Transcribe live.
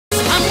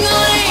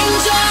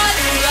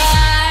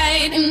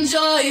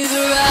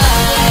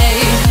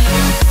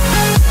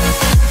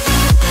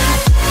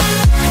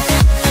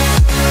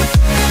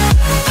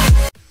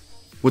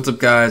What's up,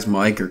 guys?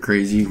 Mike or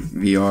Crazy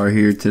VR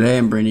here. Today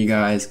I'm bringing you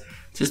guys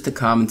just a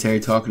commentary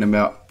talking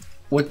about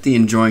what the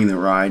enjoying the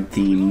ride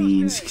theme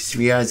means. Because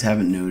if you guys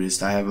haven't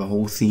noticed, I have a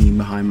whole theme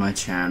behind my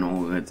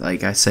channel.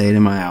 Like I say it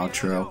in my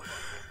outro,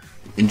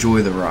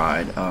 enjoy the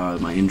ride.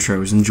 My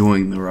intro is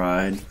enjoying the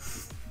ride.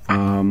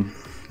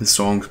 The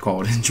song's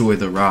called Enjoy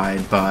the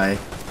Ride by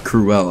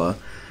Cruella.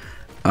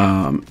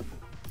 And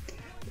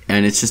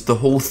it's just the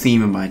whole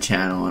theme of my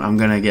channel. And I'm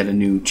going to get a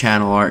new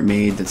channel art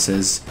made that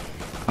says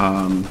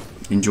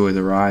enjoy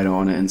the ride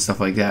on it and stuff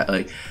like that.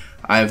 Like,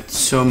 I have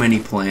so many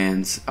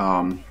plans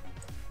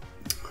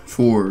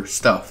for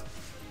stuff.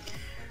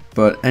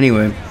 But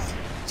anyway,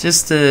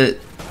 just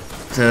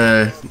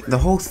the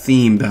whole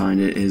theme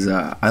behind it is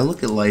I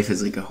look at life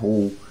as like a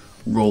whole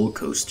roller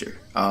coaster.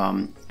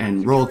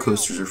 And roller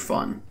coasters are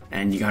fun,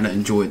 and you gotta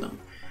enjoy them.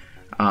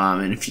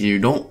 And if you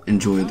don't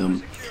enjoy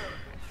them,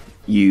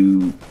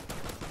 you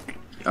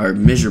are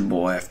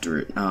miserable after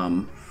it.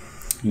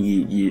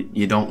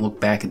 You don't look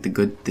back at the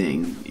good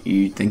thing.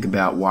 You think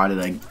about, why did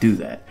I do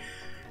that?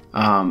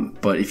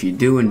 But if you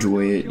do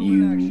enjoy it,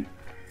 you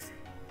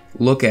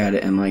look at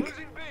it and like,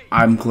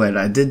 I'm glad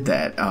I did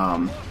that.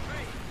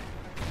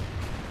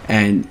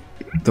 And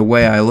the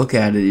way I look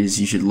at it is,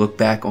 you should look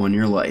back on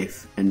your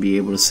life and be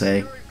able to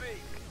say,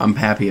 I'm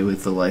happy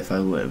with the life I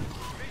lived.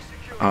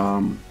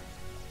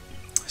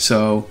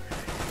 So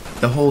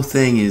the whole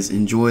thing is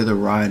enjoy the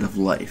ride of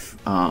life.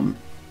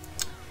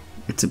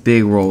 It's a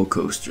big roller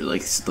coaster,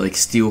 like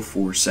Steel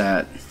Force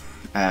at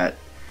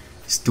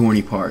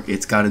Dorney Park.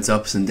 It's got its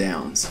ups and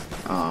downs,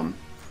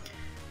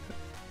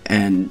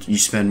 and you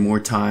spend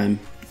more time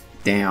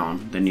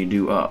down than you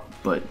do up,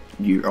 but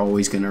you're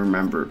always going to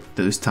remember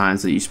those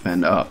times that you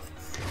spend up.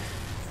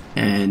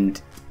 And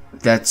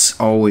that's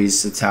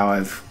how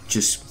I've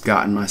just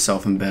gotten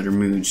myself in better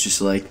moods.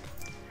 Just like,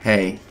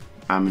 hey,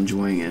 I'm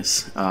enjoying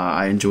this.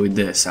 I enjoyed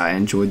this. I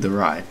enjoyed the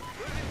ride.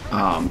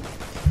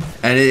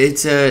 And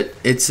it's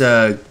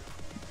a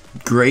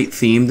great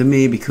theme to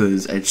me,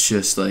 because it's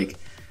just like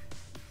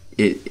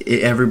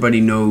everybody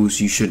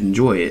knows you should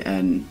enjoy it,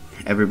 and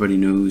everybody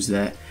knows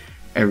that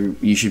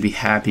you should be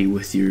happy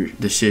with your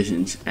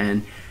decisions.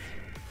 And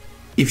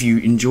if you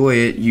enjoy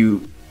it,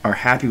 you are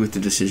happy with the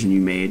decision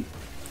you made.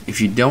 If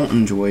you don't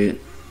enjoy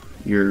it,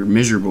 you're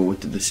miserable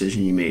with the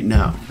decision you made.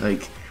 No,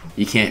 like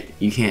you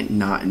can't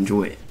not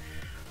enjoy it.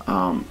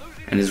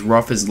 And as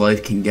rough as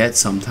life can get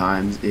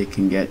sometimes, it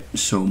can get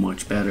so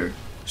much better.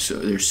 So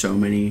there's so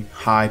many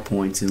high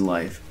points in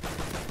life.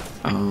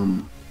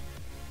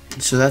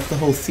 So that's the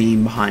whole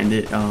theme behind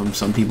it.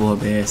 Some people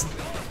have asked.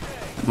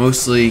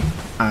 Mostly,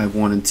 I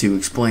wanted to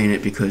explain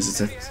it because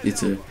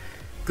it's a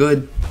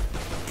good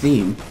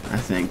theme, I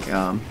think.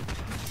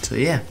 So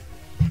yeah,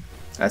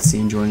 that's the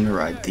enjoying the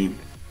ride theme.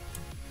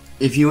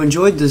 If you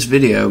enjoyed this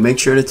video, make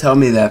sure to tell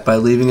me that by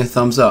leaving a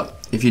thumbs up.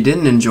 If you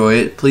didn't enjoy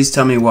it, please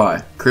tell me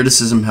why.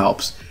 Criticism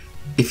helps.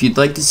 If you'd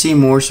like to see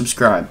more,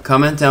 subscribe.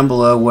 Comment down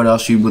below what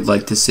else you would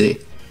like to see.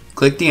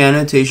 Click the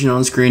annotation on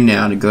the screen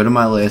now to go to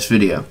my last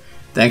video.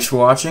 Thanks for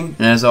watching,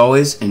 and as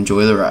always,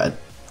 enjoy the ride.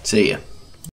 See ya.